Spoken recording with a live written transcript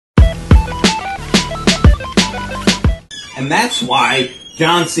And that's why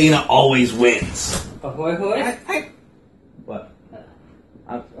John Cena always wins. Ahoy, hoy? What?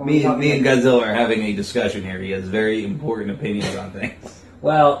 Me and Godzilla are having a discussion here. He has very important opinions on things.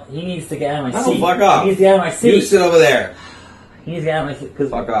 Well, he needs to get out of my seat. Oh, fuck off. He needs to get out of my seat. You sit over there. He needs to get out of my seat.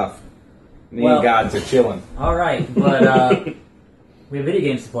 Fuck off. Me and Gods are chilling. Alright, but we have video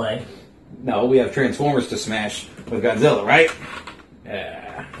games to play. No, we have Transformers to smash with Godzilla, right?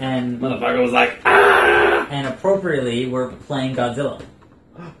 Yeah. And motherfucker was like, ah! And appropriately, we're playing Godzilla.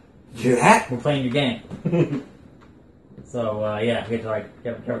 You hear that? We're playing your game. So, yeah, we have to, like,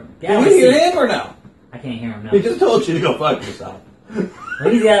 get Can we hear him or no? I can't hear him, no. He just told you to go fuck yourself. Well,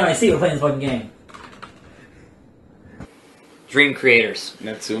 he's out of my seat, we're playing this fucking game. Dream creators.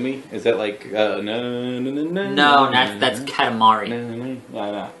 Natsume? Is that like, No, that's Katamari.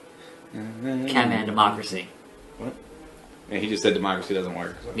 No. Catman Democracy. What? Yeah, he just said democracy doesn't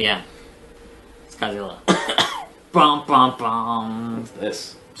work. So. Yeah. It's Godzilla. Bum, bum, bum. What's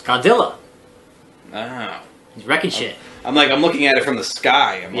this? It's Godzilla. Oh. He's wrecking shit. I'm looking at it from the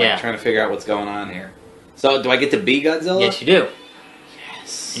sky. I'm like trying to figure out what's going on here. So, do I get to be Godzilla? Yes, you do.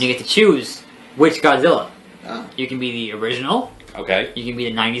 Yes. And you get to choose which Godzilla. Oh. You can be the original. Okay. You can be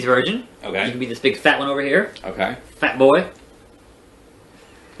the 90s version. Okay. You can be this big fat one over here. Okay. Fat boy.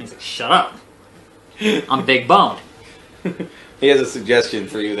 He's like, shut up. I'm big boned. He has a suggestion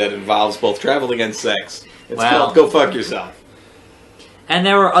for you that involves both traveling and sex. It's called Go Fuck Yourself. And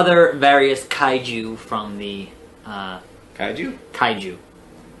there were other various kaiju from the... Kaiju? Kaiju.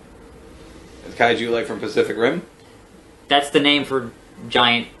 Is kaiju like from Pacific Rim? That's the name for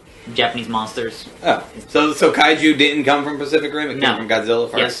giant Japanese monsters. Oh. So kaiju didn't come from Pacific Rim? It came from Godzilla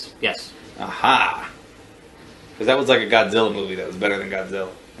first? Yes. Aha. Because that was like a Godzilla movie that was better than Godzilla.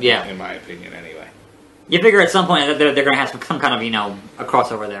 Yeah. In my opinion, anyway. You figure at some point that they're going to have some kind of, a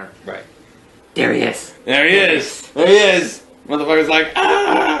crossover there. Right. There he is. There he is. There he is. Motherfucker's like,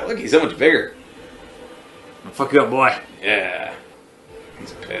 ah! Look, he's so much bigger. I'll fuck you up, boy. Yeah.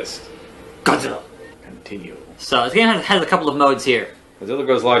 He's pissed. Godzilla. Continue. So, this game has a couple of modes here. Godzilla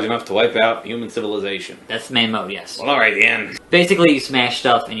grows large enough to wipe out human civilization. That's the main mode, yes. Well, alright then. Basically, you smash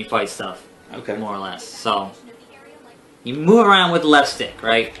stuff and you fight stuff. Okay. More or less. So, you move around with the left stick,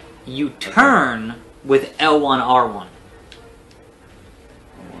 right? You turn with L1, R1.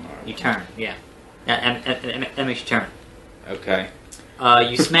 You turn, yeah. That makes you turn. Okay.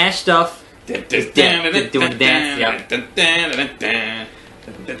 You smash stuff. Doing the dance, yeah.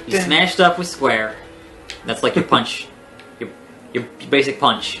 You smash stuff with square. That's like your punch. Your basic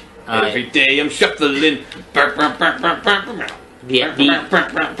punch. Every day I'm shuffling.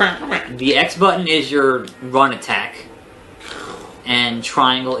 The X button is your run attack. And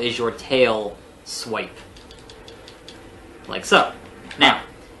triangle is your tail swipe. Like so. Now,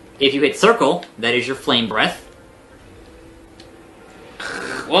 if you hit circle, that is your flame breath.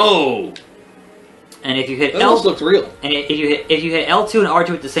 Whoa! And if you hit L, looks real. And if you hit L2 and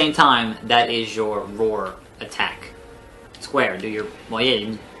R2 at the same time, that is your roar attack. Square. Do your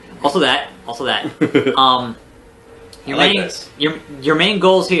also that. Your main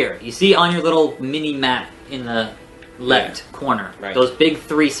goals here. You see on your little mini map in the left corner. Right. Those big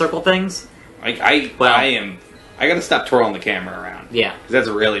 3 circle things. I gotta stop twirling the camera around. Yeah. Because that's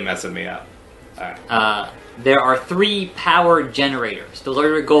really messing me up. There are 3 power generators. Those are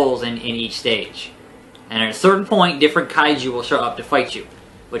your goals in each stage. And at a certain point, different kaiju will show up to fight you.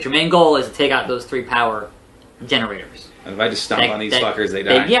 But your main goal is to take out those 3 power generators. And if I just stomp on these fuckers, they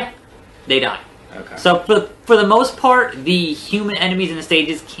die? They die. Okay. So for the most part, the human enemies in the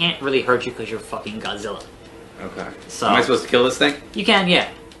stages can't really hurt you because you're fucking Godzilla. Okay. So, am I supposed to kill this thing? You can, yeah.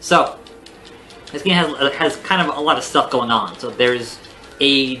 So, this game has kind of a lot of stuff going on. So there's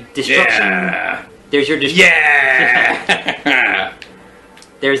a destruction... Yeah! There's your destruction... Yeah!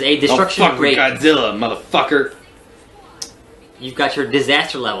 There's a destruction rate. Don't fuck with Godzilla, motherfucker! You've got your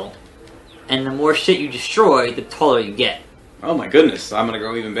disaster level. And the more shit you destroy, the taller you get. Oh my goodness, so I'm gonna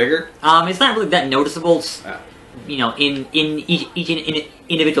grow even bigger? It's not really that noticeable, in each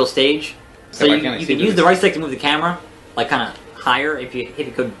individual stage. So you can use the right stick to move the camera, like kind of higher if you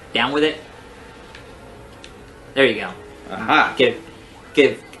go down with it. There you go. Aha. Get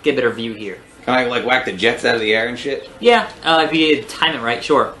a better view here. Can I like whack the jets out of the air and shit? Yeah, if you time it right,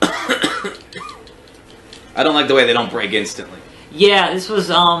 sure. I don't like the way they don't break instantly. Yeah, this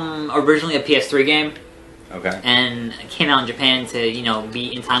was originally a PS3 game. Okay. And it came out in Japan to,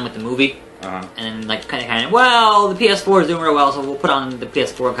 be in time with the movie. Uh-huh. And kind of, well, the PS4 is doing real well, so we'll put on the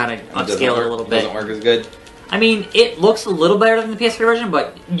PS4 and kind of upscale it a little bit. Doesn't work as good? I mean, it looks a little better than the PS3 version,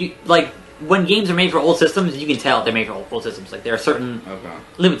 but when games are made for old systems, you can tell they're made for old systems. Like there are certain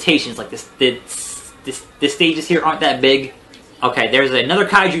limitations, like the the stages here aren't that big. Okay, there's another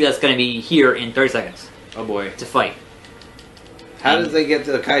kaiju that's going to be here in 30 seconds. Oh boy. To fight. How does they get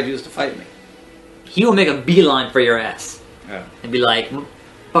the kaijus to fight me? He will make a beeline for your ass. Yeah. And be like,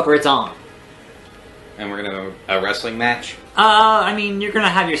 fucker, it's on. And we're gonna have a wrestling match? I mean, you're going to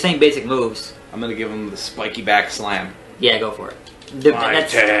have your same basic moves. I'm gonna give him the spiky back slam. Yeah, go for it.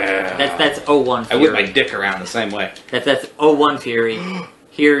 That's 01 Fury. I whip my dick around the same way. That's 01 Fury.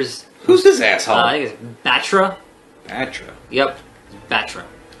 Here's... Who's this asshole? I think it's Batra. Batra? Yep, Batra.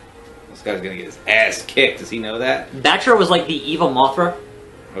 This guy's gonna get his ass kicked. Does he know that? Batra was like the evil Mothra.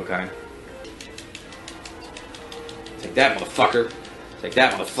 Okay. Take that, motherfucker. Take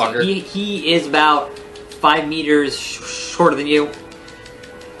that, motherfucker. He is about 5 meters shorter than you.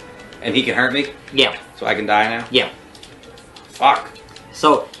 And he can hurt me? Yeah. So I can die now? Yeah. Fuck.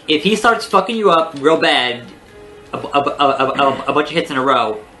 So, if he starts fucking you up real bad, a bunch of hits in a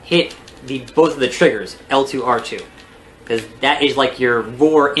row, hit both of the triggers, L2, R2. Because that is like your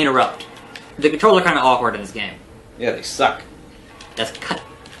roar interrupt. The controls are kind of awkward in this game. Yeah, they suck. That's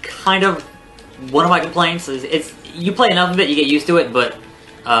kind of one of my complaints. It's you play enough of it, you get used to it, but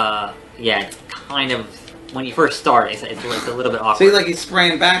yeah, it's kind of, when you first start, it's a little bit awkward. See, like he's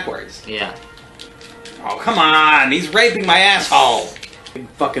spraying backwards. Yeah. Oh, come on! He's raping my asshole! Big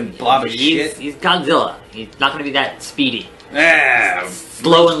fucking blob of shit. He's Godzilla. He's not going to be that speedy. Yeah.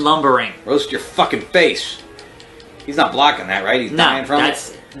 Slow and lumbering. Roast your fucking face. He's not blocking that, right? He's dying from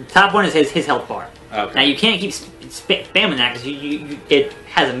it? The top one is his health bar. Okay. Now, you can't keep spamming that because it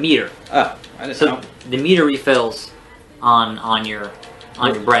has a meter. Oh, I didn't know. The meter refills on your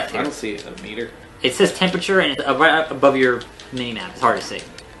breath here. I don't see a meter. It says temperature and it's right up above your mini-map. It's hard to see.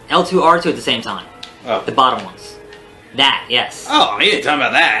 L2, R2 at the same time. Oh. The bottom ones. That, yes. Oh, you didn't tell me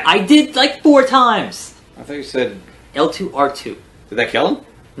about that. I did like 4 times. I thought you said... L2, R2. Did that kill him?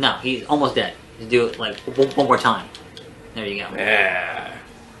 No, he's almost dead. Just do it like one more time. There you go. Yeah.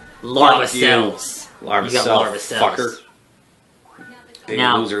 Larva cells. Larva you got cell, larva cells. fucker. Big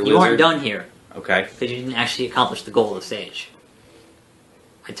now, loser, you aren't done here. Okay. Because you didn't actually accomplish the goal of the stage.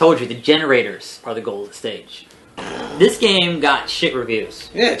 I told you, the generators are the goal of the stage. This game got shit reviews.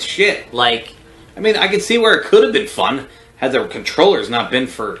 Yeah, it's shit. Like... I mean, I can see where it could have been fun had the controllers not been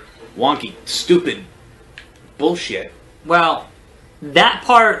for wonky, stupid bullshit. Well, that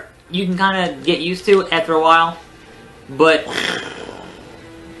part you can kind of get used to after a while, but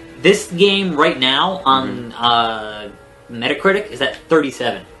this game right now on Metacritic is at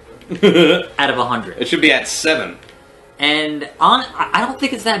 37 out of 100. It should be at 7. And I don't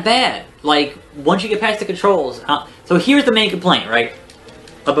think it's that bad. Like, once you get past the controls... so here's the main complaint, right?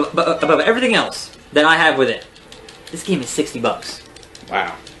 Above everything else that I have with it, this game is $60.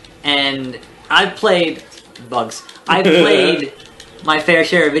 Wow. And I've played... Bugs. I've played my fair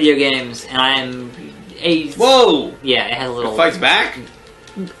share of video games, and I'm a... Whoa! Yeah, it has a little... It fights back?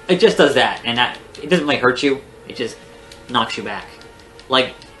 It just does that, and it doesn't, like, hurt you. It just knocks you back.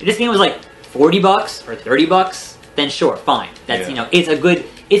 Like, if this game was, like, $40 or $30, then sure, fine. That's, you know, it's a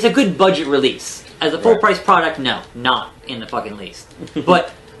good budget release. As a full-price product, no. Not in the fucking least.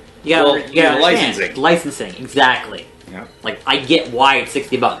 But, you gotta understand. Licensing. Licensing, exactly. Yeah. Like, I get why it's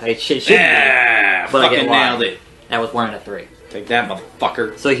 $60. It should be. But I get why. Nailed it. That was 1 out of 3. Take that,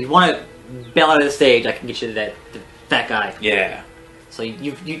 motherfucker. So if you want to bail out of the stage, I can get you to the fat guy. Yeah. So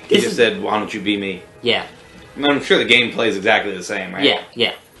you just said, why don't you be me? Yeah. I'm sure the game plays exactly the same, right? Yeah,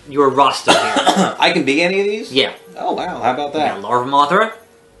 yeah. You're roster here. I can be any of these? Yeah. Oh, wow. How about that? Got Larva Mothra.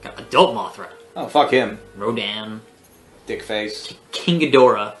 Got Adult Mothra. Oh, fuck him. Rodan. Dick face. King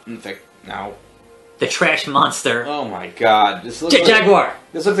Ghidorah. No. The Trash Monster. Oh my god. This looks Jaguar.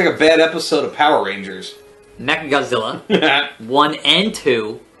 This looks like a bad episode of Power Rangers. Mechagodzilla. 1 and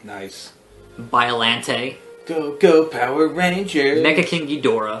 2. Nice. Biolante. Go, go, Power Rangers. Mecha King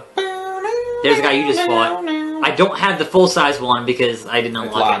Ghidorah. There's a guy you just fought. I don't have the full-size one because I didn't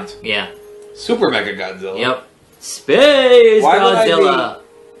unlock it. Yeah. Super Mecha Godzilla. Yep. Space Godzilla.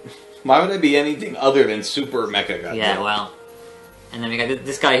 Why would I be anything other than Super Mecha Godzilla? Yeah, well. And then we got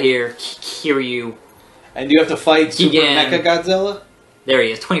this guy here, Kiryu. And you have to fight Super Gigan. Mecha Godzilla? There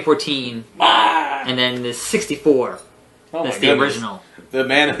he is, 2014. Ah! And then the 64. Oh That's my the goodness. original. The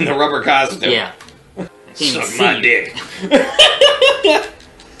man in the rubber costume. Yeah. Suck my dick.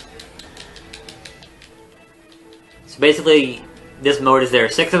 So basically, this mode is there are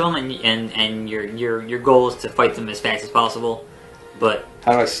 6 of them, and your goal is to fight them as fast as possible. But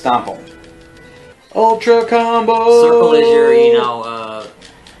how do I stomp them? Ultra combo. Circle is your,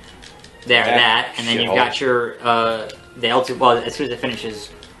 that, and then you've got your the L2. Well, as soon as it finishes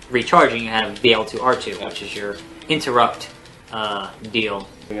recharging, you have the L2 R2, which is your interrupt deal.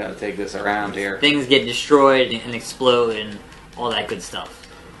 We gotta take this around here. Things get destroyed and explode and all that good stuff.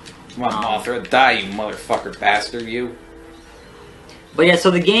 Come on, Mothra, die, you motherfucker bastard, you. But yeah, so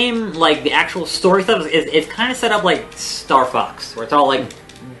the game, like, the actual story stuff, it's kind of set up like Star Fox, where it's all, like,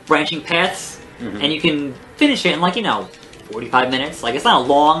 branching paths, and you can finish it in, like, 45 minutes. Like, it's not a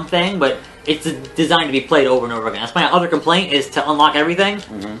long thing, but it's designed to be played over and over again. That's my other complaint, is to unlock everything,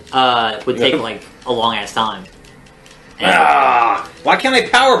 would take, like, a long-ass time. Why can't I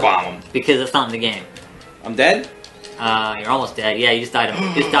powerbomb him? Because it's not in the game. I'm dead? You're almost dead. Yeah, you just died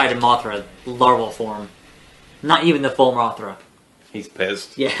in Mothra larval form. Not even the full Mothra. He's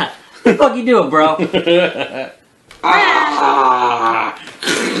pissed. Yeah. What the fuck you doing, bro?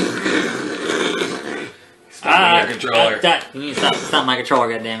 Stop your controller. It's not my controller,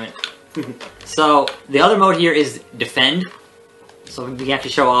 goddammit. So, the other mode here is Defend. So we have to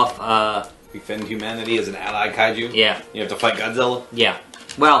show off, Defend humanity as an allied kaiju? Yeah. You have to fight Godzilla? Yeah.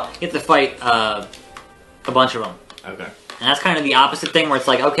 Well, you have to fight, a bunch of them. Okay. And that's kind of the opposite thing, where it's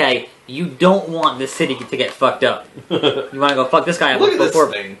like, okay, you don't want this city to get fucked up. You want to go fuck this guy up Look at before,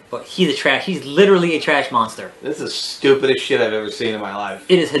 this thing. But he's literally a trash monster. This is the stupidest shit I've ever seen in my life.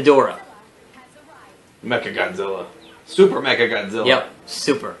 It is Hedorah. Mecha Godzilla. Super Mecha Godzilla. Yep,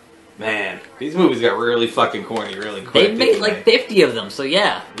 super. Man, these movies got really fucking corny really quick. They made like 50 of them, so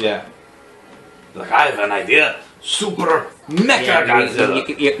yeah. Yeah. Like, I have an idea. Super Mecha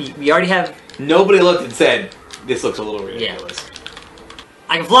Godzilla. We already have... Nobody looked and said, this looks a little ridiculous. Yeah.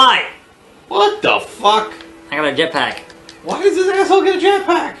 I can fly! What the fuck? I got a jetpack. Why does this asshole get a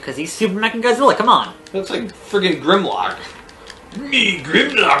jetpack? Because he's Super Mecha Godzilla, come on. Looks like friggin' Grimlock. Me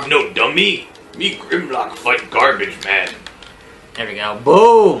Grimlock, no dummy. Me Grimlock fight garbage man. There we go.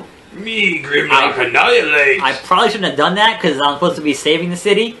 Boom! Me Grimlock annihilate. I probably shouldn't have done that because I'm supposed to be saving the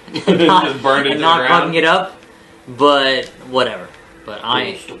city and not fucking it up. But whatever. But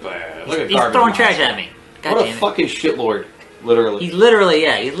Look at he's throwing trash at me. God what damn a it. fucking shitlord. Literally. He's literally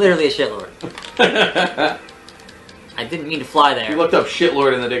a shitlord. I didn't mean to fly there. You looked up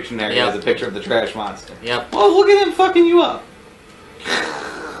shitlord in the dictionary. Yep. As a picture of the trash monster. Yep. Well, look at him fucking you up.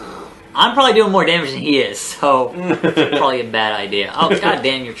 I'm probably doing more damage than he is, so probably a bad idea. Oh,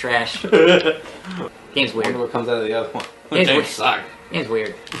 goddamn, you're trash. Game's I weird. wonder what comes out of the other one. Game's They weird. suck. Game's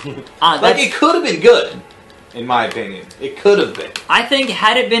weird. Like, it could have been good, in my opinion. It could have been. I think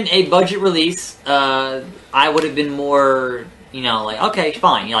had it been a budget release, I would have been more, like, okay,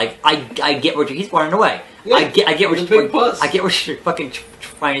 fine. Like, I get what he's running away. Yeah, I get what I get what you're fucking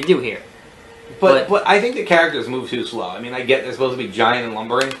trying to do here. But I think the characters move too slow. I mean, I get they're supposed to be giant and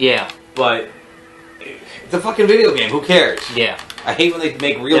lumbering. Yeah. But it's a fucking video game. Who cares? Yeah. I hate when they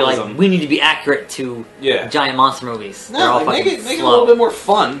make They're realism. like, we need to be accurate to giant monster movies. They're all No, like, fucking make it a slow. little bit more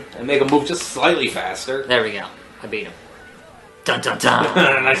fun and make them move just slightly faster. There we go. I beat him. Dun dun dun.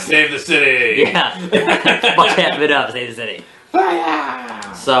 And I saved the city. Yeah. Fuck half of it up. Save the city.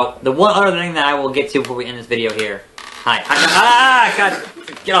 Fire! So, the one other thing that I will get to before we end this video here. Hi. God.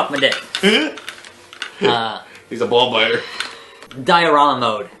 Get off my dick. He's a ball biter. Diorama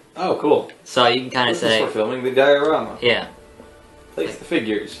mode. Oh, cool. So you can kind of say... We're filming the diorama. Yeah. Place the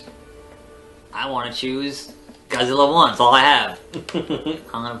figures. I want to choose Godzilla 1. That's all I have. I'm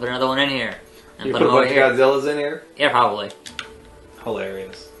going to put another one in here. And You put put a them over bunch here. of Godzillas in here? Yeah, probably.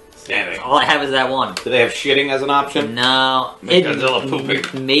 Hilarious. Standing. All I have is that one. Do they have shitting as an option? No. Make Godzilla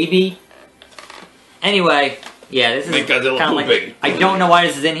pooping. Maybe. Anyway, yeah, this is Make Godzilla kind of pooping. like... I don't know why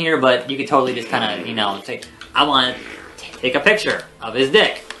this is in here, but you could totally just kind of, say, I want to take a picture of his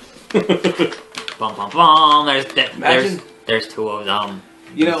dick. Bum bum bum. There's two of them.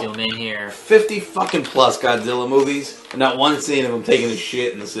 Zoom in here. 50 fucking plus Godzilla movies, and not one scene of him taking a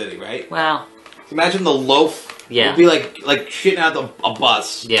shit in the city, right? Well, Imagine the loaf. Yeah. It'd be like shitting out a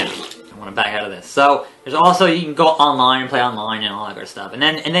bus. yeah. I want to back out of this. So there's also you can go online and play online and all that good stuff. And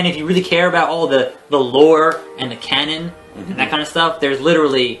then if you really care about all the lore and the canon and that kind of stuff, there's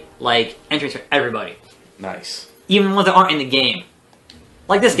literally like entries for everybody, Nice. even ones that aren't in the game.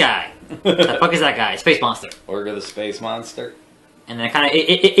 Like this guy. The fuck is that guy? Space Monster. Order the space monster. And then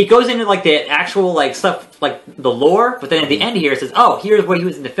it goes into like the actual like stuff like the lore, but then at the end here it says, oh, here's what he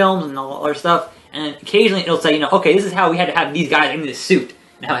was in the films and all other stuff. And then occasionally it'll say, okay, this is how we had to have these guys in this suit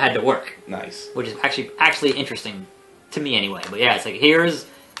and how it had to work. Nice. Which is actually interesting to me anyway. But yeah, it's like here's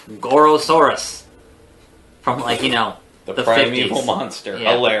Gorosaurus from like the the primeval 50s. monster.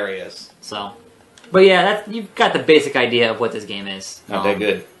 Yeah. Hilarious. So, but yeah, you've got the basic idea of what this game is. Okay,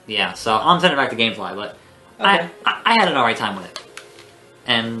 good. Yeah, so I'm sending it back to GameFly, but Okay. I had an alright time with it.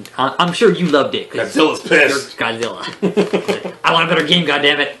 And I'm sure you loved it. Godzilla's pissed. You're Godzilla. I want a better game,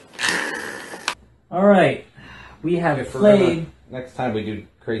 goddammit. Alright. We have played... Next time we do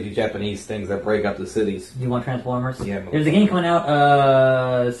crazy Japanese things that break up the cities. You want Transformers? Yeah. There's a game coming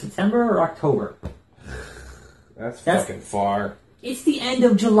out September or October. That's fucking far. It's the end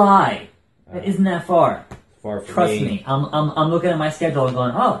of July. That isn't that far. Far from Trust me. I'm looking at my schedule and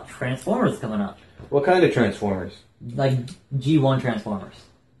going, oh, Transformers is coming up. What kind of Transformers? Like G1 Transformers.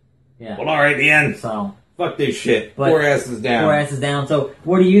 Yeah. Well, alright, the end. So. Fuck this shit. But 4 asses down. 4 asses down. So,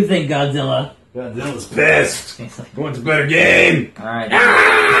 what do you think, Godzilla? Godzilla's pissed. He wants a better game. Alright.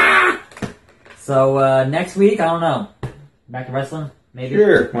 Ah! So, next week, I don't know. Back to wrestling? Maybe?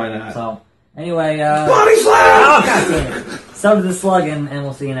 Sure, why not? So, anyway, Body slam! Oh, God damn it. Sub to the slug, and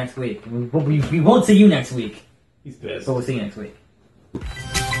we'll see you next week. We won't see you next week. He's pissed. But we'll see you next week.